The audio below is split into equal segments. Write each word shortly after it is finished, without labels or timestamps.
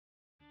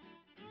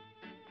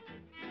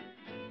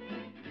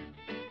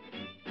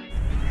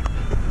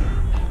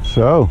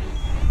So,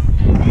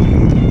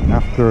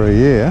 after a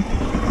year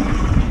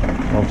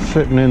of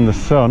sitting in the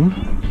sun,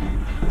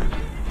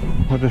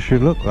 what does she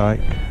look like?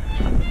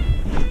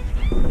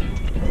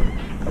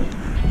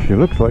 She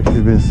looks like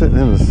she's been sitting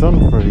in the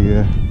sun for a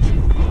year.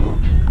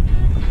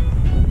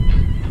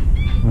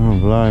 Oh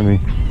blimey.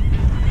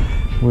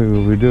 We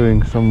will be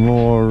doing some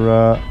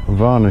more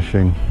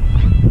varnishing.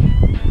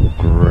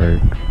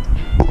 Great.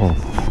 Oh,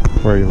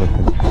 where are you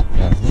looking?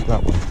 Yeah, look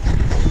that one.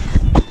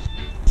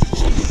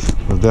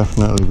 We'll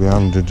definitely be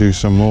having to do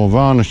some more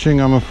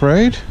varnishing, I'm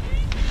afraid.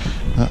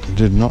 That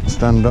did not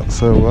stand up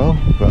so well,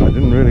 but I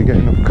didn't really get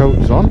enough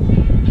coats on.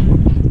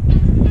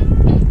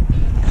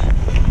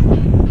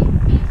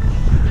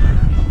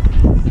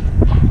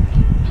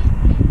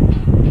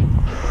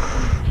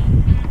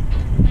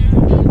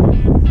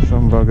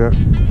 Some bugger.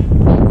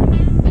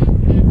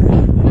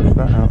 Push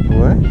that out the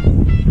way.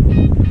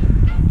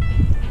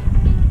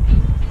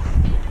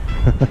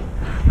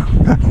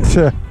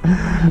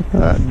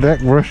 That deck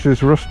brush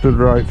is rusted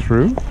right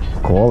through.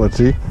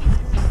 Quality.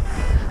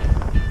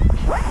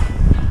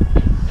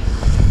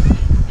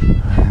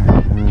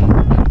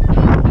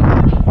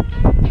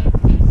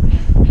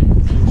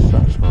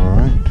 That's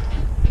alright.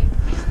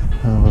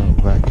 How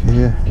about back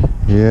here?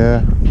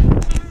 Yeah.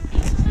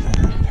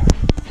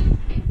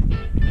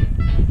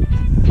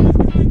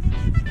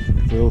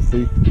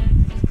 Filthy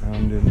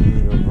and in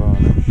need of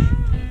varnish.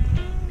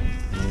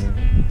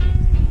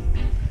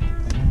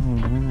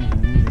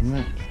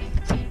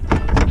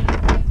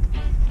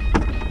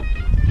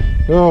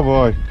 Oh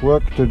boy,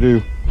 work to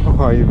do. Oh,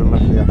 I even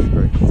left the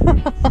ashtray.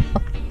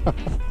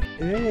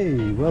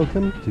 Hey,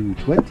 welcome to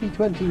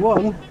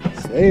 2021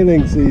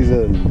 sailing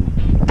season.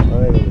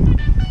 Finally.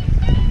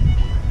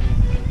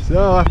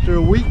 So after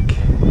a week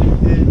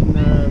in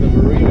the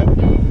marina,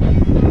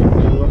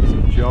 lots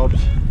of jobs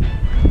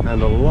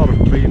and a lot of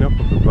clean up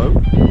of the boat,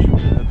 which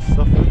had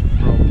suffered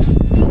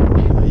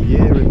from a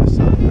year in the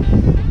sun.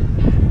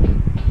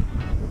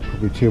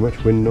 Probably too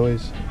much wind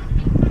noise.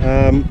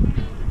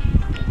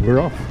 We're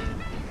off.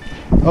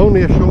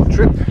 Only a short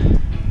trip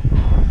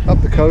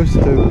up the coast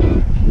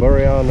to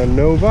Boreana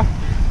Nova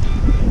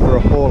for a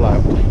haul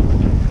out,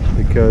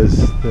 because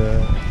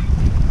the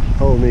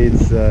hull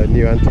needs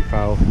new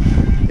anti-foul.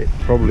 It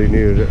probably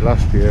needed it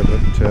last year,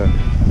 but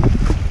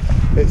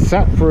it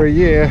sat for a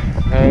year,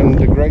 and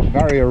the Great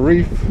Barrier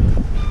Reef,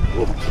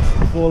 whoops,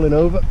 falling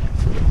over.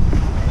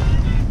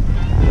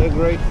 The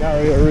Great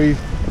Barrier Reef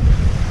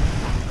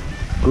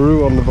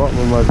grew on the bottom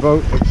of my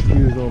boat.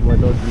 Excuse all my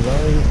dodgy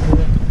lines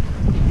here.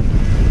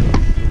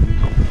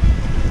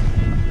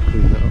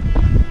 Clean that up.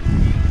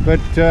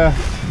 But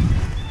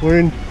we're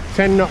in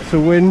 10 knots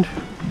of wind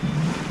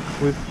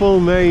with full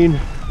main,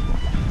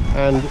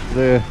 and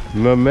the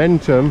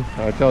Momentum,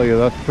 I tell you,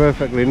 that's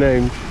perfectly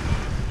named,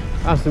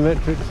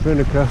 asymmetric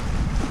spinnaker.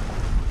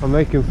 I'm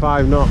making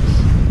 5 knots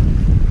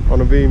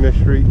on a beamish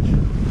reach,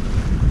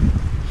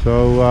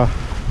 so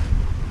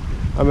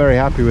I'm very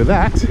happy with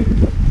that,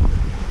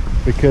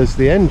 because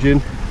the engine,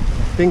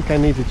 I think I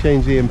need to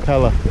change the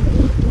impeller.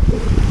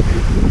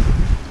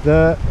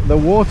 The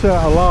water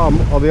alarm,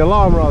 or the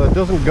alarm rather,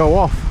 doesn't go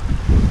off,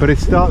 but it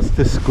starts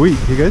to squeak.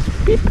 It goes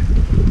beep,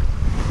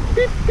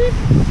 beep, beep,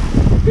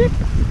 beep.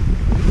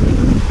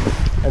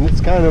 And it's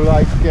kind of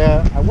like,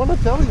 I want to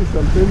tell you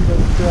something, but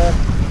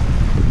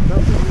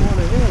don't really want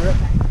to hear it.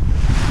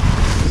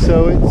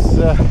 So it's,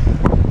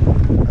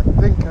 I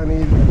think I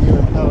need a new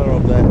impeller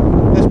up there.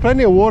 There's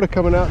plenty of water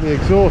coming out the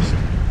exhaust,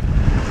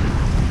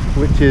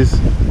 which is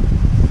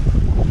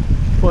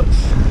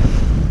what's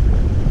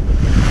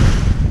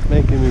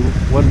making me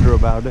wonder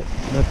about it.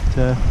 But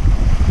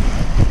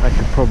I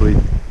could probably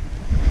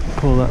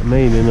pull that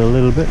main in a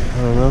little bit.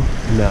 I don't know.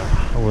 No,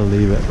 I will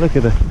leave it. Look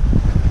at the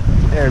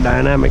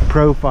aerodynamic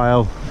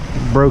profile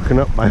broken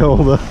up by all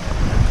the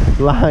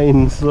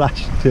lines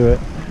lashed to it.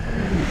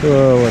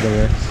 Oh, what a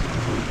mess.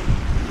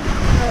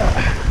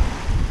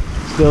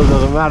 Still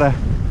doesn't matter.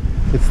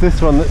 It's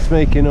this one that's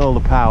making all the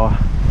power,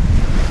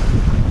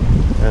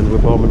 and we're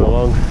bombing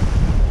along.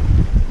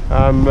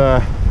 I'm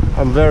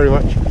very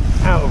much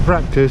out of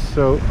practice,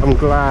 so I'm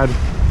glad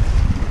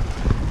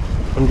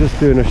I'm just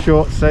doing a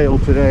short sail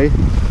today.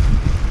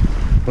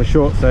 A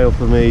short sail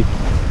for me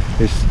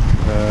is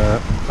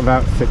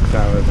about 6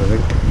 hours, I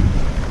think.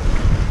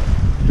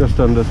 Just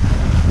under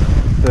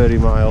 30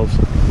 miles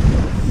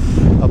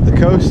up the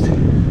coast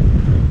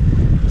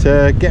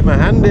to get my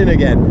hand in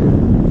again.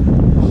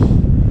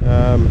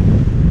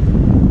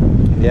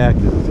 Yeah,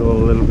 because it's all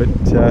a little bit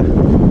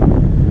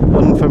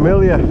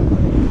unfamiliar.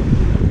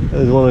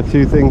 There's one or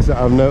two things that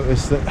I've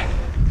noticed that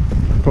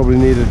probably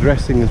need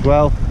addressing as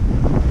well,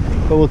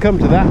 but we'll come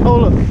to that. Oh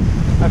look,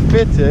 I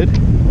fitted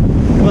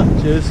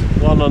clutches,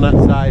 one on that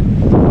side,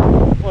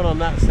 one on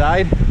that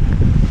side,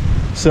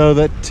 so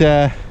that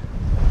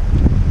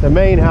the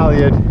main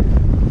halyard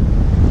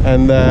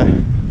and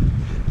the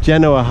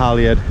Genoa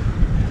halyard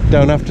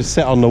don't have to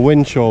sit on the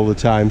winch all the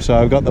time. So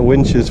I've got the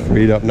winches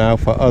freed up now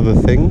for other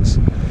things,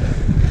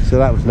 so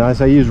that was nice.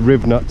 I used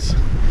riv nuts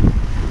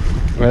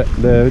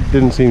there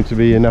didn't seem to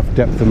be enough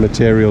depth of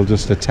material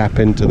just to tap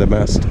into the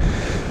mast,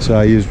 so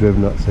I used rib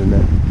nuts in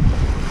there.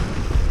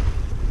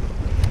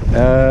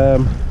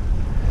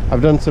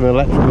 I've done some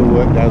electrical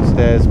work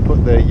downstairs,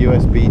 put the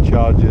USB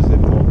chargers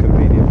in more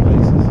convenient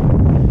places,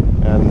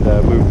 and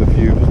moved the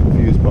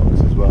fuse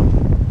box as well.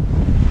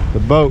 The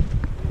boat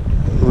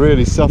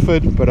really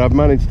suffered, but I've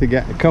managed to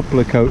get a couple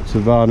of coats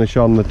of varnish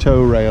on the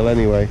tow rail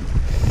anyway.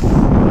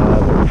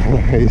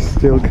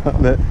 Still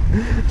got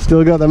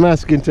the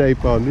masking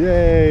tape on,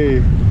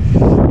 yay!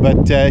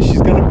 But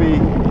she's going to be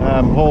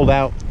hauled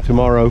out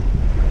tomorrow,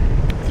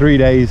 3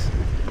 days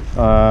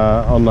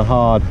on the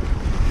hard,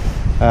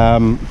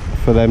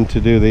 for them to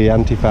do the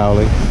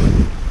anti-fouling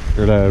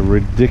at a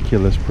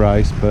ridiculous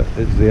price, but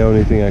it's the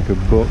only thing I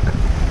could book.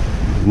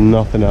 There's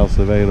nothing else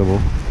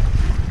available.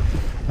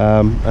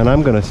 And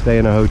I'm going to stay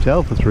in a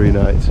hotel for 3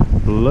 nights.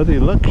 Bloody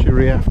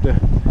luxury after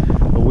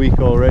a week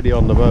already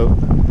on the boat.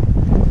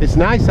 It's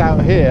nice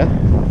out here.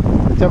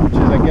 The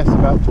temperature's, I guess,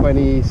 about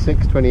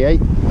 26, 28.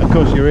 Of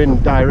course, you're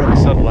in direct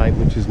sunlight,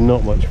 which is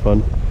not much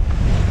fun,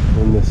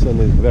 and the sun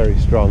is very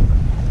strong.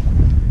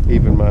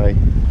 Even my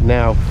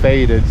now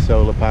faded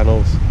solar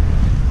panels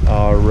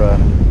are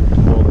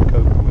more than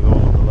coping with all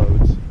of the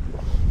loads,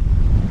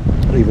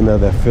 even though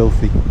they're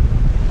filthy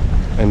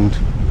and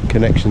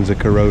connections are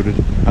corroded.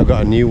 I've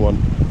got a new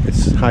one.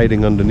 It's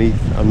hiding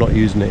underneath. I'm not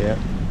using it yet.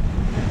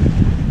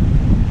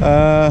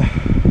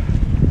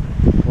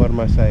 What am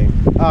I saying?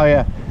 Oh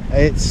yeah,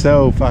 it's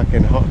so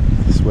fucking hot.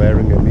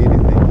 Swearing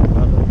immediately.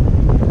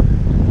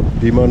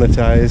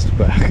 Demonetized,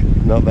 but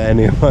not that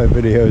any of my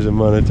videos are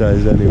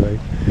monetized anyway.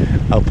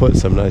 I'll put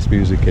some nice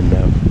music in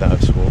now that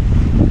I've sworn.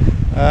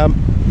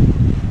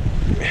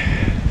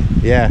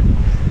 Yeah,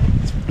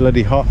 it's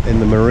bloody hot in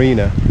the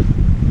marina,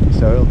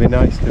 so it'll be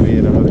nice to be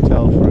in a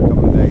hotel for a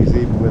couple of days,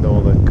 even with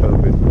all the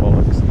COVID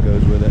bollocks that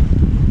goes with it.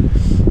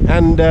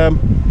 And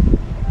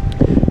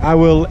I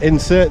will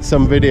insert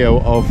some video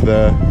of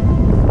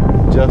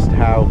just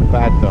how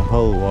bad the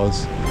hull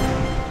was.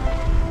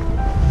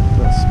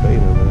 That's Spain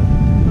over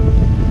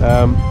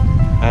there.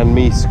 And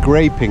me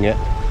scraping it,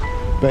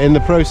 but in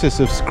the process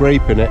of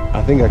scraping it,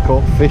 I think I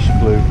caught fish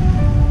flu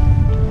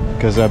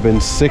because I've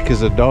been sick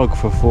as a dog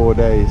for 4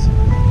 days.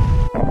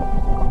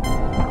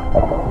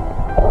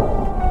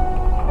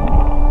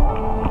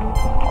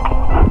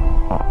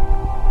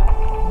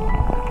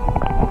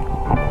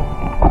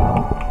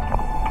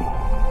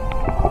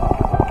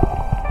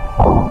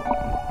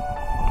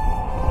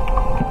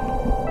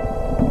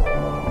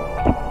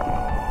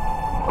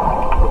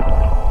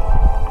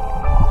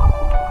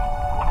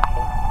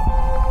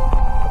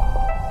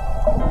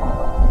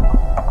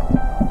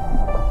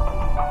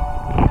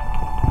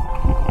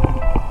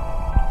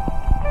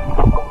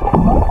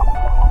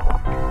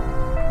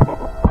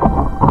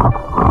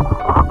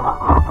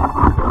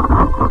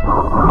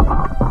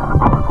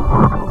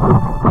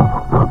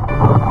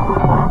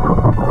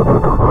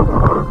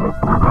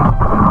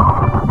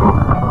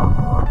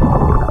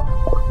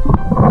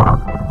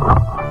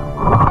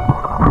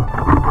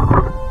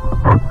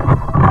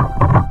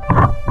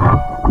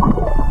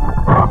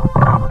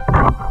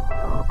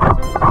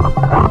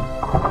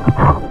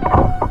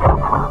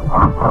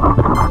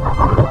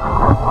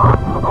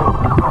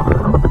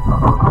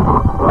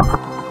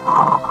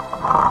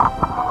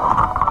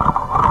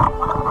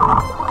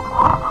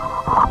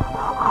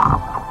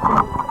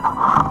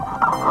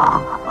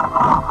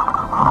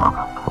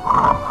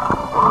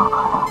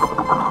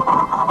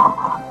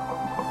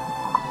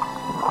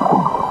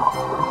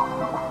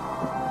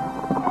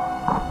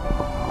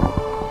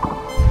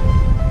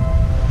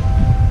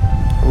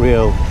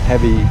 Real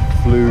heavy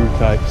flu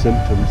type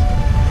symptoms,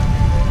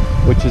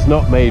 which has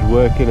not made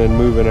working and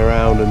moving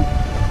around and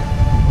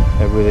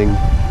everything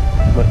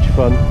much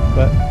fun,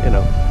 but you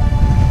know,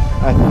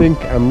 I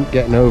think I'm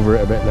getting over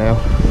it a bit now.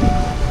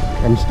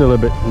 I'm still a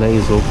bit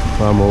nasal.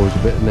 I'm always a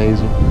bit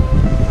nasal.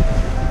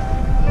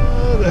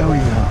 There we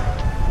go.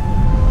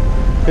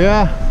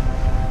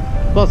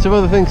 Yeah, lots of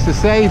other things to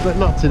say, but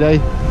not today.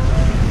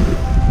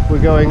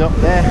 We're going up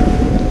there.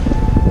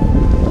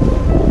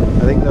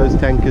 I think those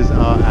tankers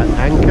are at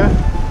anchor.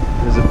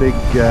 There's a big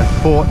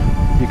port.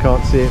 You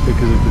can't see it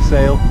because of the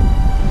sail.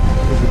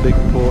 There's a big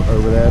port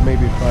over there.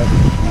 Maybe if I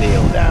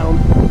kneel down.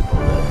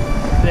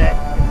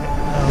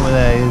 Over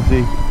there, you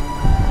see.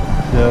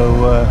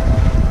 So,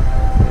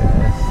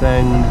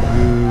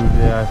 Sangu,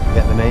 I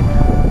forget the name.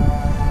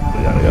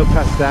 We're gonna go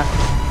past that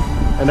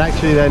and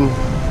actually then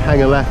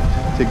hang a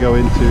left to go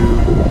into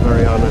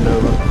Mariana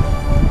Nova.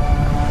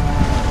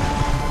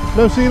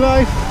 No sea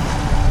life.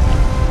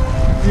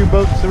 Few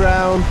boats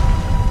around.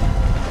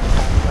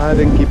 I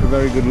didn't keep a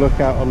very good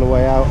lookout on the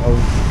way out. I was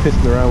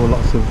pissing around with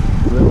lots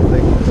of little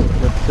things,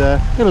 but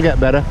it'll get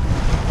better.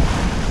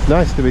 It's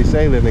nice to be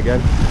sailing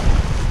again.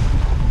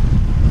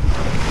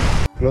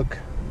 Look,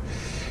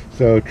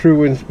 so true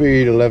wind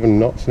speed 11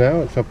 knots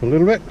now. It's up a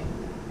little bit.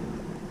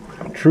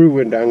 True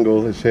wind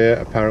angle is here,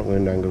 apparent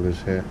wind angle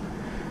is here.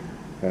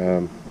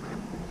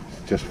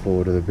 It's just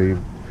forward of the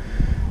beam.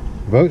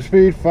 Boat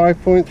speed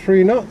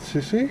 5.3 knots,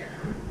 you see?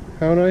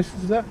 How nice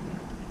is that?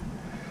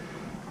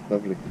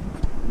 Lovely.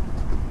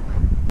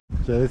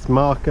 So this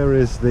marker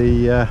is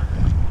the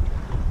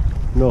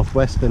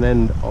northwestern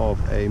end of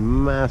a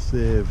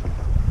massive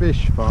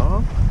fish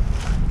farm,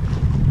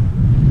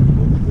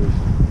 which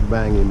was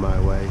banging my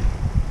way.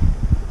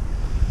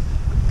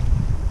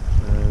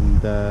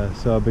 And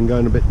so I've been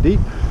going a bit deep,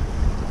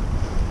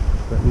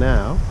 but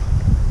now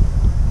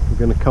we're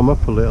going to come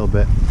up a little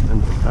bit,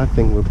 and I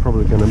think we're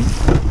probably going to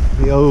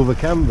be over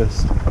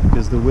canvassed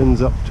because the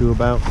wind's up to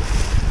about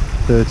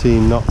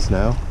 13 knots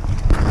now.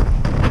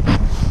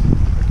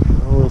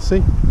 Well, we'll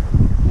see.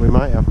 We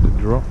might have to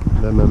drop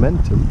the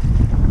momentum.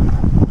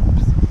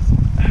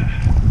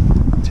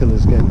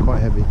 Tiller's getting quite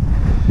heavy.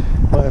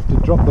 Might have to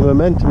drop the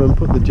momentum and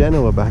put the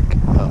Genoa back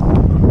up.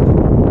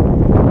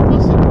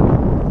 We'll see.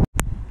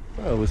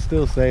 Well, we're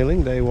still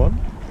sailing, day one.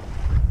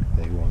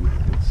 Day one.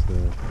 It's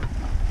the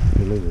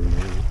delivery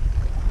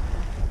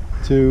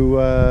to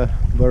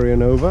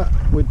Nova,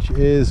 which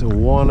is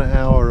 1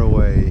 hour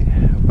away,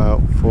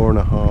 about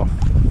 4.5,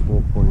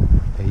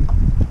 4.8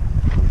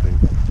 something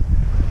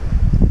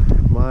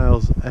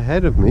miles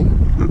ahead of me.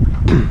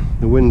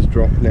 The wind's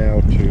dropped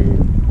now to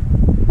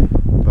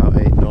about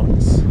 8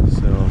 knots,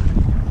 so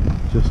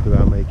just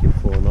about making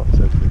 4 knots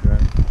over the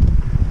ground.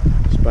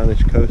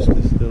 Spanish coast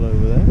is still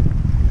over there.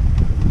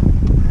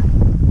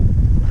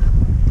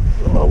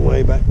 A long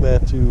way back there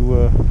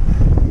to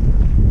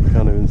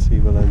can't even see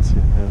Valencia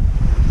now.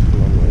 It's a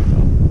long way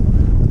down.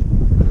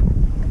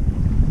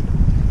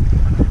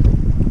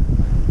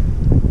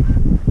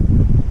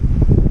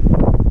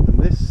 And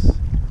this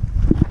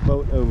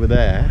boat over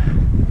there,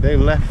 they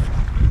left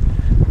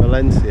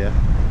Valencia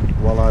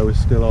while I was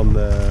still on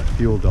the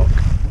fuel dock.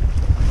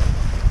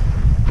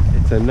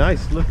 It's a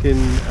nice looking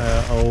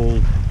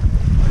old,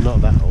 not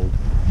that old,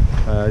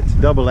 it's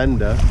a double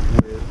ender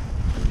with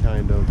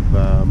kind of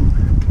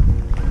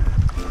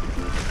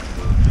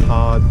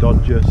hard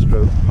Dodger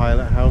stroke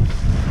pilot house,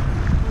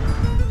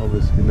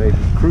 obviously made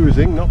for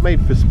cruising, not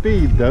made for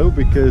speed though,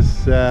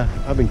 because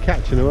I've been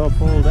catching them up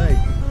all day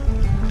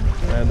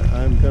and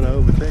I'm going to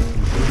overtake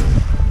them.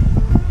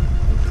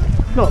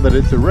 Not that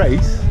it's a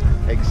race,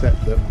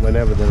 except that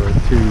whenever there are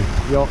two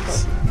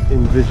yachts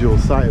in visual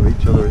sight of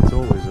each other, it's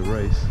always a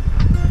race.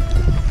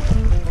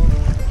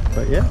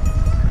 But yeah,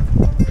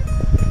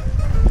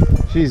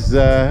 she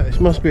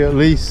must be at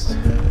least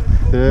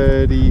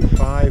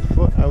 35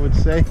 foot, I would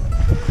say.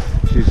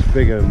 She's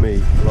bigger than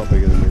me, a lot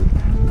bigger than me,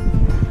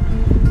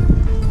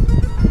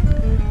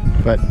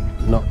 but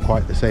not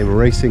quite the same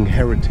racing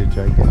heritage,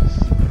 I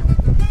guess.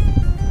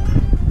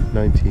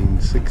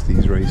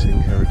 1960s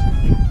racing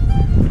heritage.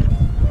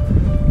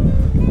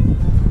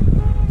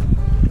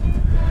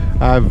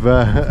 I've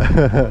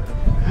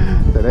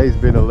today's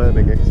been a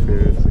learning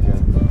experience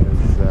again,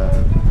 because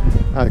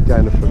I've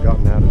kind of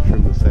forgotten how to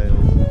trim the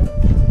sails,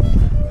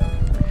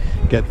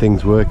 get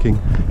things working,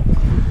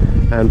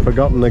 and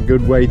forgotten a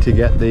good way to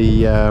get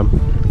the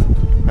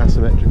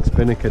asymmetric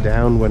spinnaker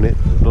down when it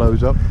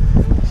blows up.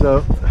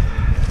 So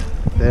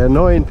the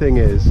annoying thing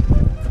is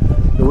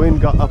the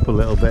wind got up a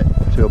little bit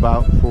to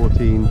about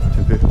 14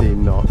 to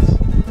 15 knots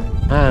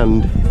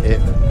and it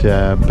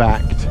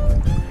backed.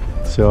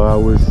 So I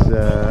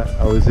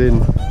was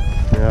in,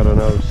 I don't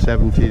know,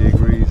 70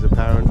 degrees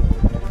apparent,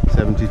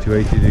 70 to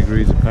 80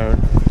 degrees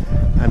apparent,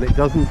 and it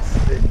doesn't,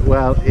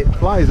 well, it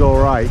flies all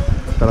right,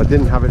 but I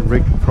didn't have it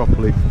rigged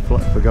properly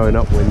for going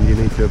upwind. You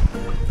need to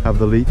have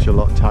the leech a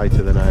lot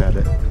tighter than I had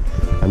it,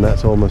 and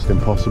that's almost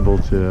impossible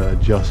to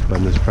adjust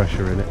when there's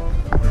pressure in it.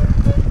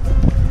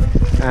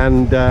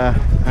 And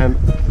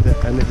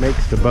it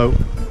makes the boat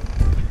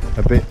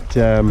a bit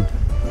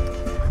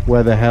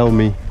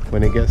weather-helmy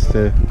when it gets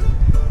to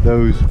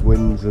those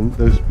winds and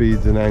those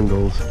speeds and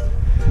angles.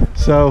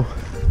 So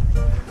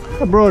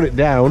I brought it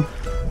down,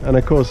 and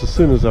of course as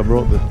soon as I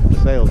brought the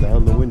sail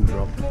down, the wind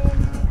dropped.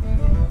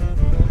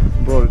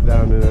 Brought it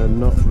down in a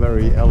not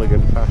very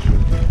elegant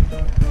fashion,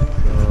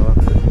 so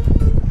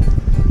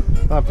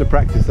I'll have to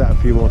practice that a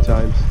few more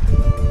times.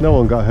 No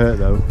one got hurt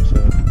though, so,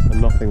 and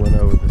nothing went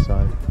over the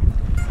side.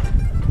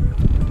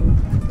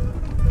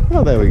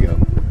 Well, there we go.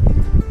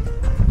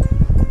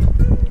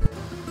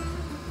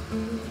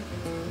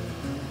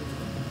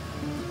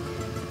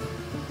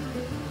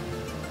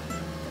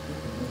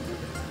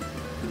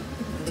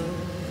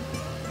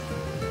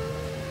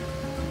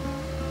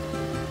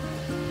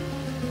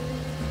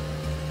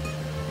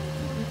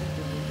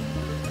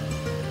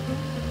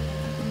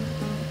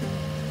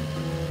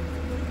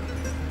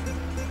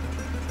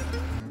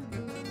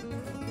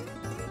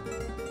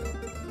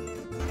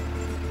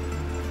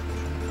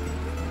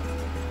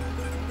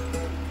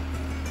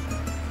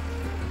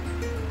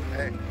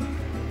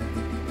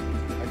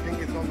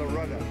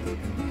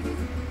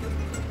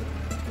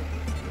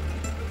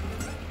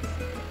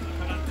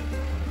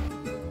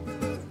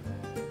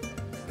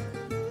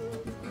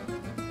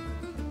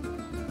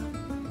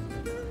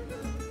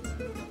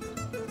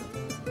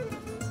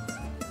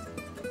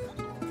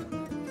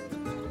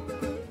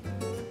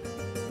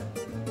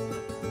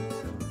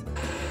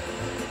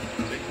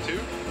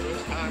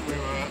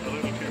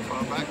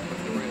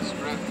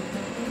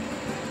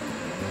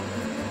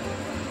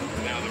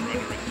 the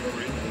rudder is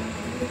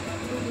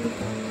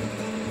free.